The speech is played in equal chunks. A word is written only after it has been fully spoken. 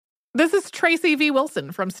This is Tracy V.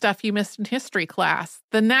 Wilson from Stuff You Missed in History class.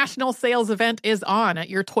 The national sales event is on at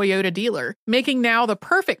your Toyota dealer, making now the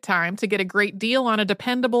perfect time to get a great deal on a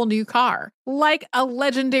dependable new car. Like a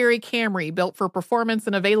legendary Camry built for performance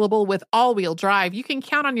and available with all-wheel drive, you can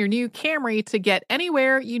count on your new Camry to get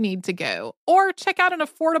anywhere you need to go. Or check out an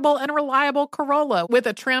affordable and reliable Corolla with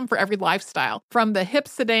a trim for every lifestyle. From the hip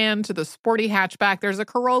sedan to the sporty hatchback, there's a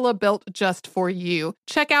Corolla built just for you.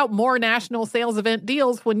 Check out more national sales event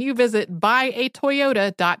deals when you visit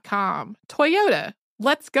buyatoyota.com. Toyota,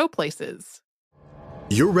 let's go places.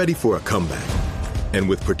 You're ready for a comeback. And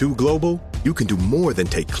with Purdue Global, you can do more than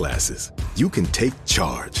take classes. You can take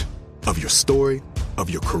charge of your story, of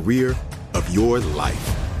your career, of your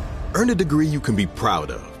life. Earn a degree you can be proud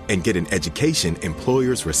of and get an education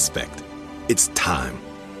employers respect. It's time,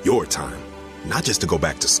 your time, not just to go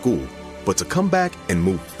back to school, but to come back and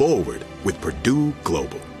move forward with Purdue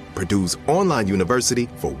Global, Purdue's online university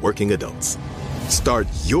for working adults. Start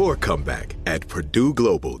your comeback at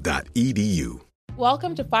purdueglobal.edu.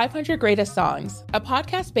 Welcome to 500 Greatest Songs, a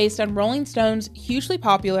podcast based on Rolling Stone's hugely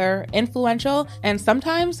popular, influential, and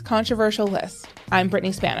sometimes controversial list. I'm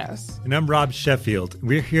Brittany Spanos. And I'm Rob Sheffield.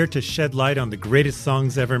 We're here to shed light on the greatest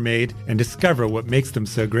songs ever made and discover what makes them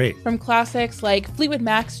so great. From classics like Fleetwood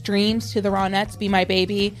Mac's Dreams to the Ronettes' Be My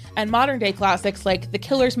Baby, and modern-day classics like The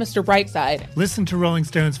Killer's Mr. Brightside. Listen to Rolling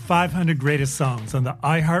Stone's 500 Greatest Songs on the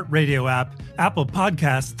iHeartRadio app, Apple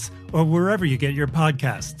Podcasts, or wherever you get your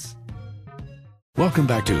podcasts. Welcome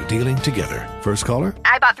back to Dealing Together. First caller?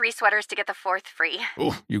 I bought 3 sweaters to get the 4th free.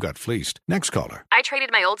 Oh, you got fleeced. Next caller? I traded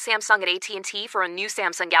my old Samsung at AT&T for a new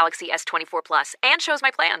Samsung Galaxy S24 Plus and chose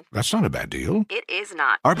my plan. That's not a bad deal. It is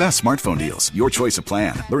not. Our best smartphone deals. Your choice of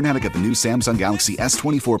plan. Learn how to get the new Samsung Galaxy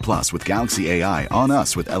S24 Plus with Galaxy AI on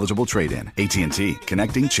us with eligible trade-in. AT&T.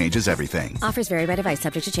 Connecting changes everything. Offers vary by device.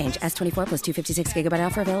 Subject to change. S24 plus 256 gigabyte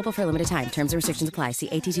offer available for a limited time. Terms and restrictions apply. See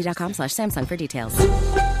att.com/Samsung for details.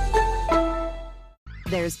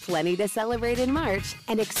 There's plenty to celebrate in March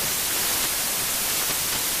and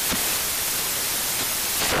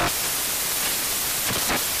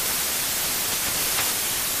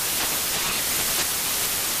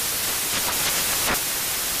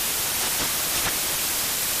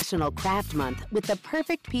National Craft Month with the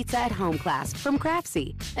perfect pizza at home class from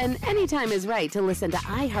Craftsy. And anytime is right to listen to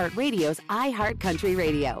iHeartRadio's iHeartCountry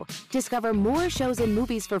Radio. Discover more shows and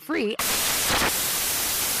movies for free.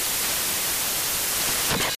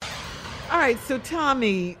 All right, so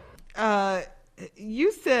Tommy,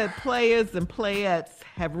 you said players and playettes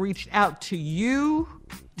have reached out to you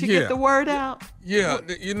to get the word out? Yeah,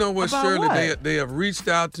 you know what, Shirley? What? They have reached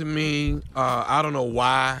out to me. I don't know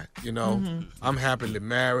why, I'm happily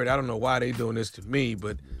married. I don't know why they doing this to me,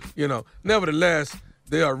 but, nevertheless,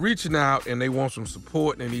 they are reaching out and they want some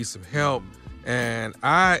support and they need some help. And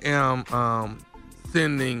I am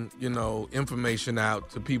sending, information out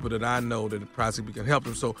to people that I know that possibly can help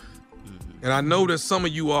them. So, and I know that some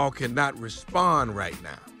of you all cannot respond right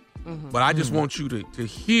now, but I just want you to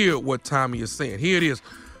hear what Tommy is saying. Here it is.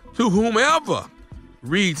 To whomever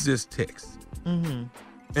reads this text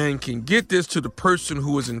and can get this to the person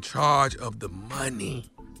who is in charge of the money.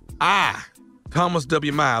 I, Thomas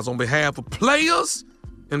W. Miles, on behalf of players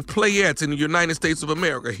and playettes in the United States of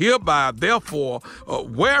America, hereby, therefore,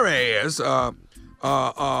 whereas,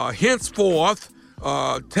 henceforth,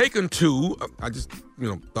 taken to, I just,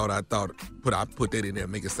 thought I put that in there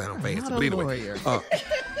and make it sound fancy. But anyway,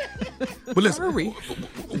 but listen,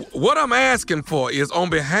 what I'm asking for is on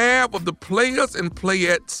behalf of the players and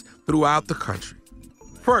playettes throughout the country.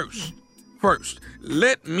 First,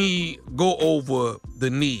 let me go over the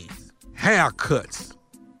needs. Haircuts,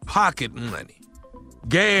 pocket money,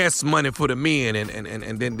 gas money for the men, and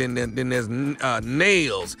then there's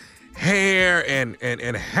nails, hair, and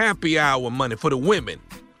happy hour money for the women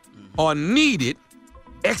are needed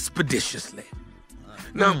expeditiously.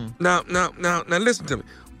 Now, listen to me.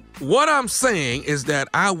 What I'm saying is that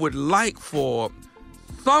I would like for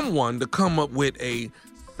someone to come up with a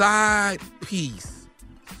side piece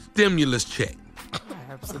stimulus check. I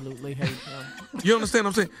absolutely hate him. You understand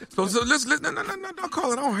what I'm saying? So let's no, don't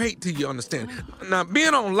call it. I don't hate till you understand. Now,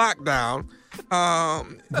 being on lockdown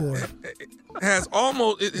has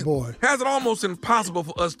it almost impossible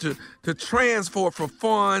for us to transfer for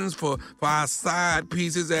funds for our side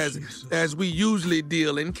pieces as we usually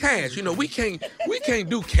deal in cash. We can't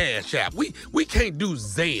do Cash App. We can't do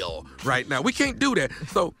Zelle right now. We can't do that.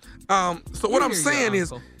 So what I'm saying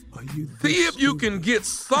is, see if you can get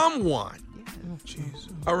someone,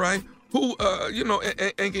 all right, who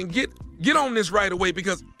and can get on this right away,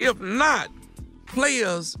 because if not,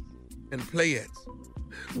 players and playettes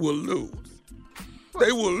will lose.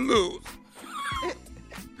 they will lose.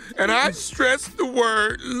 And I stress the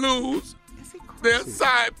word lose. Their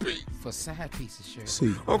side piece. For side pieces, sure.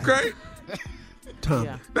 See. Okay?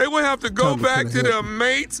 Tommy. They will have to go Tommy, back can I to help their you?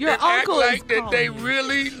 mates Your and act uncle like is that they calling you.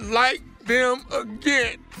 really like them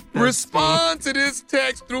again. Respond to this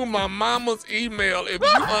text through my mama's email if you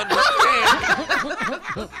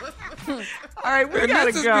understand. All right, we And gotta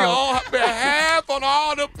this is go. on behalf on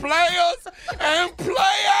all the players and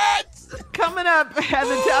players. Coming up at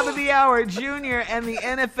the top of the hour, Junior and the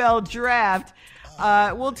NFL Draft.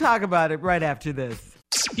 We'll talk about it right after this.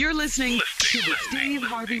 You're listening to the Steve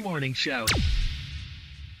Harvey Morning Show.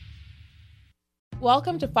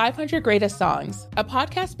 Welcome to 500 Greatest Songs, a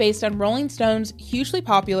podcast based on Rolling Stone's hugely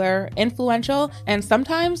popular, influential, and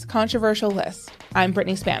sometimes controversial list. I'm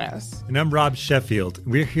Brittany Spanos. And I'm Rob Sheffield.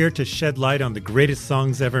 We're here to shed light on the greatest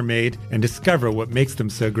songs ever made and discover what makes them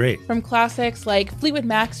so great. From classics like Fleetwood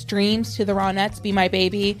Mac's Dreams to the Ronettes' Be My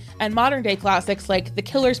Baby, and modern-day classics like The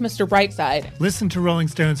Killer's Mr. Brightside. Listen to Rolling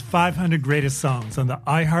Stone's 500 Greatest Songs on the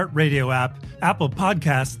iHeartRadio app, Apple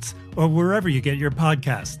Podcasts, or wherever you get your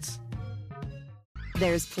podcasts.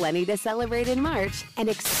 There's plenty to celebrate in March and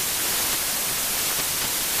National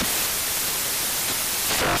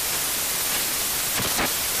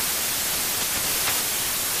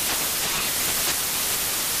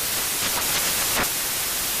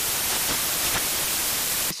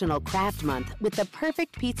Craft Month with the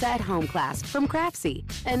perfect pizza at home class from Craftsy.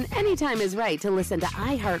 And anytime is right to listen to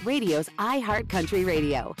iHeartRadio's iHeart Country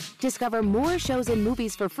Radio. Discover more shows and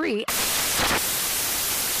movies for free.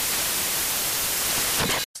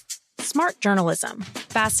 Smart journalism.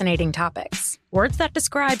 Fascinating topics. Words that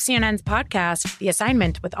describe CNN's podcast, The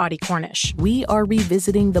Assignment with Audie Cornish. We are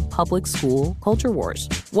revisiting the public school culture wars.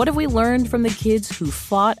 What have we learned from the kids who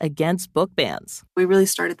fought against book bans? We really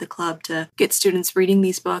started the club to get students reading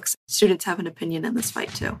these books. Students have an opinion in this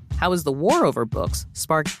fight, too. How has the war over books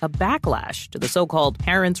sparked a backlash to the so-called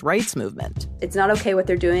parents' rights movement? It's not okay what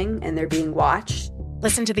they're doing, and they're being watched.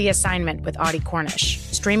 Listen to The Assignment with Audie Cornish.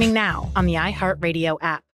 Streaming now on the iHeartRadio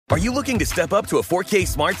app. Are you looking to step up to a 4K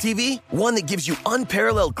smart TV? One that gives you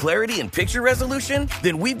unparalleled clarity and picture resolution?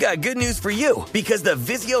 Then we've got good news for you, because the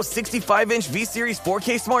Vizio 65-inch V-Series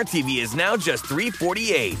 4K smart TV is now just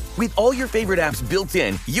 $348. With all your favorite apps built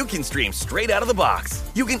in, you can stream straight out of the box.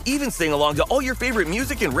 You can even sing along to all your favorite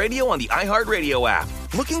music and radio on the iHeartRadio app.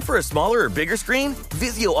 Looking for a smaller or bigger screen?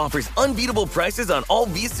 Vizio offers unbeatable prices on all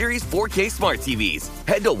V-Series 4K smart TVs.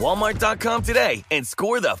 Head to Walmart.com today and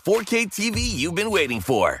score the 4K TV you've been waiting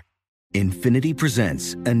for. Infiniti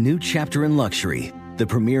presents a new chapter in luxury, the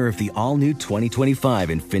premiere of the all-new 2025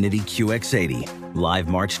 Infiniti QX80, live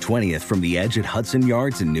March 20th from the Edge at Hudson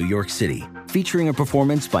Yards in New York City, featuring a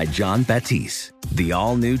performance by John Batiste. The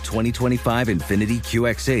all-new 2025 Infiniti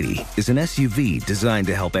QX80 is an SUV designed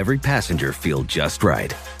to help every passenger feel just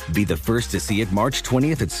right. Be the first to see it March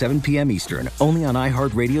 20th at 7 p.m. Eastern, only on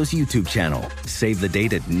iHeartRadio's YouTube channel. Save the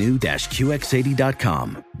date at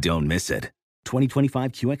new-QX80.com. Don't miss it.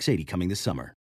 2025 QX80 coming this summer.